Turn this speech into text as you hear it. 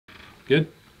Good?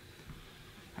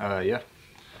 Yeah. Alright,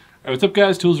 what's up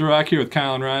guys? Tools of Rock here with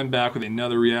Kyle and Ryan, back with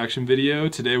another reaction video.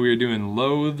 Today we are doing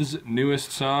Loathe's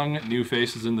newest song, New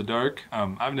Faces in the Dark.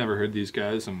 I've never heard these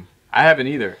guys. I haven't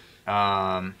either.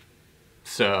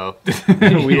 So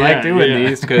we like doing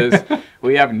these because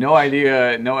we have no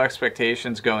idea, no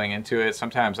expectations going into it.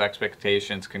 Sometimes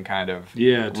expectations can kind of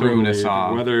ruin a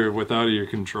song. Whether without your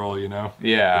control, you know?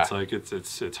 Yeah. It's like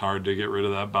it's hard to get rid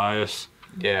of that bias.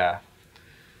 Yeah.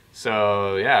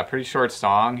 So yeah, pretty short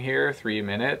song here, 3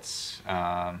 minutes.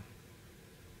 Nothing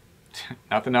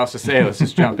else to say. Let's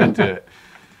just jump into it.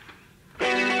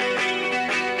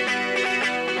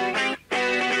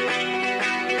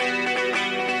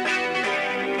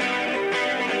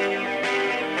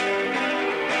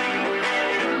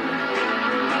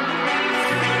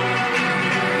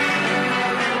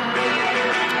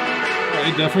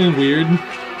 Right, definitely weird.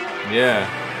 Yeah.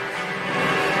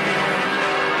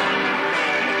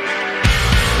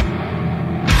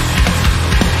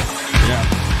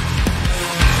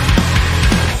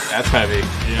 That's heavy.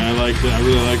 Yeah, I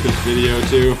really like this video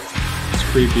too. It's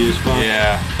creepy as fuck.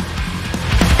 Yeah.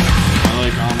 I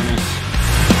like ominous.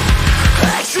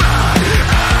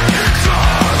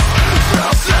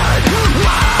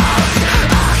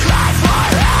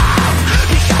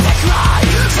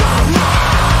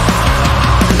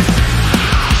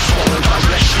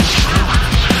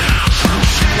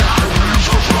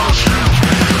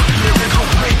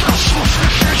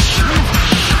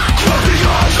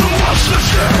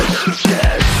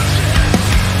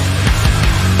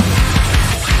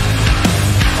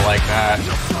 I like that.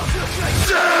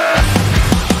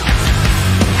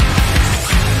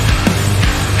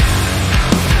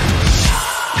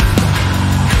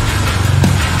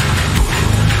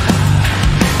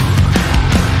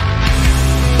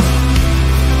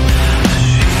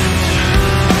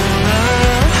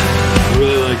 I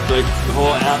really like the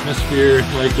whole atmosphere.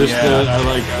 Like just I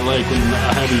like when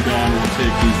a heavy band will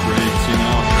take these breaks, you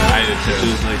know. I did too. Which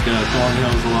is like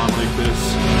Thornhill's a lot like this.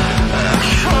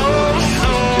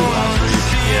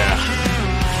 Yeah.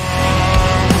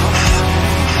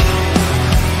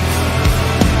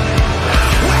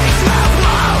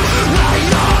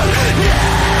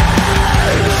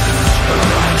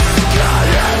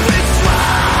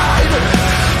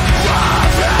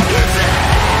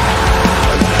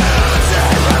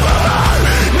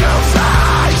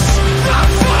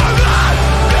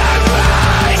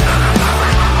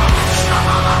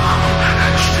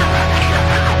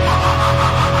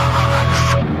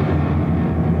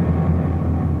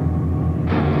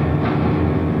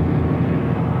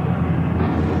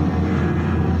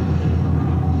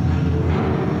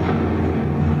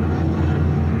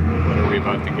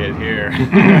 About to get here.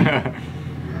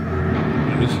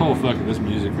 This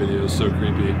music video is so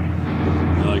creepy.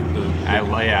 I like the.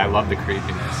 I love the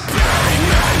creepiness.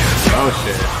 Oh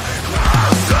shit.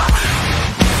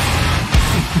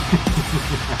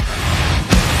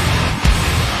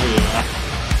 Oh yeah.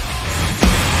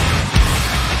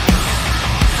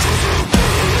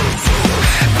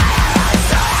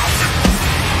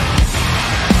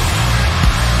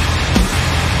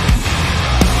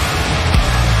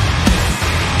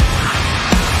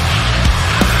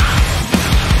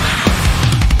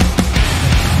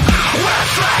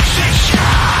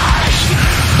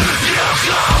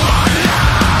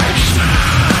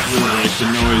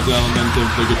 Element of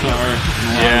the guitar,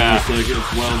 yeah, it's like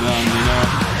it's well done, you know.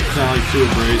 It's not like too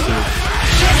abrasive.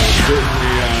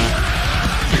 Certainly,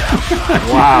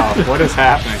 wow, what is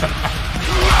happening?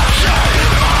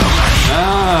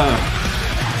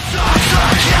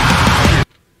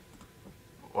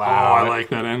 Wow, oh, I like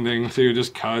that ending too.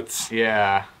 Just cuts.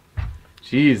 Yeah,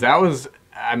 jeez, that was.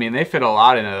 I mean, they fit a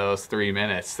lot into those 3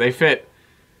 minutes. They fit.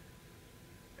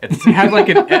 It had like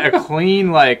a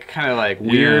clean, like kind of like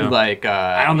weird, like intro.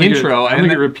 I don't think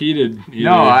it repeated. Either.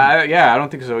 No, I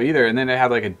don't think so either. And then it had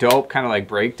like a dope kind of like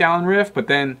breakdown riff, but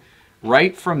then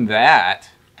right from that,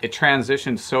 it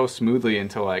transitioned so smoothly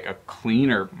into like a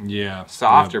cleaner,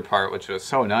 softer part, which was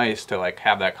so nice to like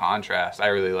have that contrast. I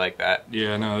really like that.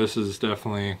 Yeah, no, this is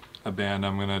definitely a band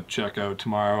I'm gonna check out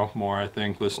tomorrow more. I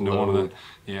think listen to one of the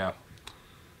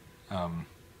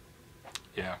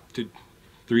dude.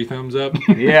 3 thumbs up.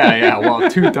 yeah. Well,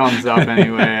 2 thumbs up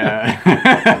anyway. I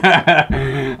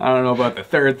don't know about the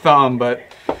 3rd thumb, but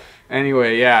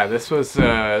anyway, yeah. This was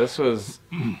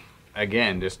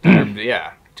again just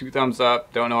 2 thumbs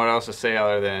up. Don't know what else to say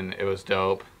other than it was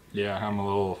dope. Yeah, I'm a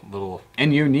little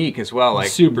and unique as well. Like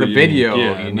super the video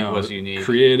was unique,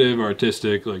 creative,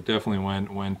 artistic. Like definitely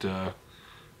went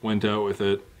out with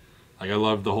it. Like I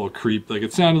loved the whole creep. Like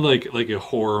it sounded like a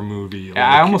horror movie. Yeah,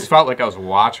 I almost felt like I was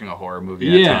watching a horror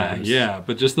movie at times. Yeah,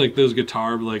 but just like those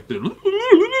guitar, like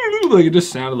it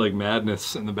just sounded like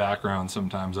madness in the background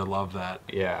sometimes. I love that.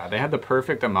 Yeah, they had the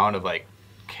perfect amount of like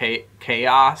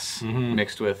chaos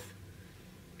mixed with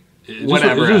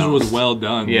whatever. It just was well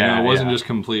done. Yeah, you know, it wasn't just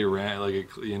complete like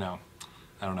you know,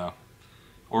 I don't know.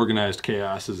 Organized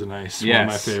chaos is one of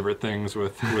my favorite things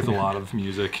with a lot of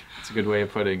music. It's a good way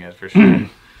of putting it for sure.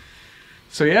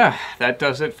 So yeah, that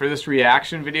does it for this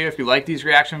reaction video. If you like these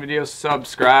reaction videos,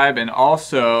 subscribe. And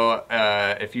also,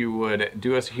 if you would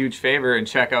do us a huge favor and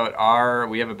check out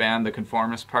we have a band, The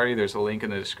Conformist Party. There's a link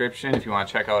in the description if you want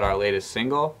to check out our latest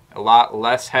single. A lot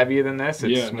less heavy than this.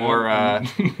 It's more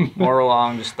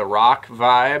along just the rock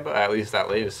vibe. At least that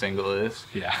latest single is.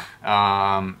 Yeah.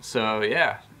 So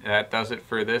yeah, that does it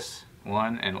for this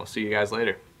one, and we'll see you guys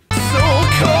later. So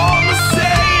cold.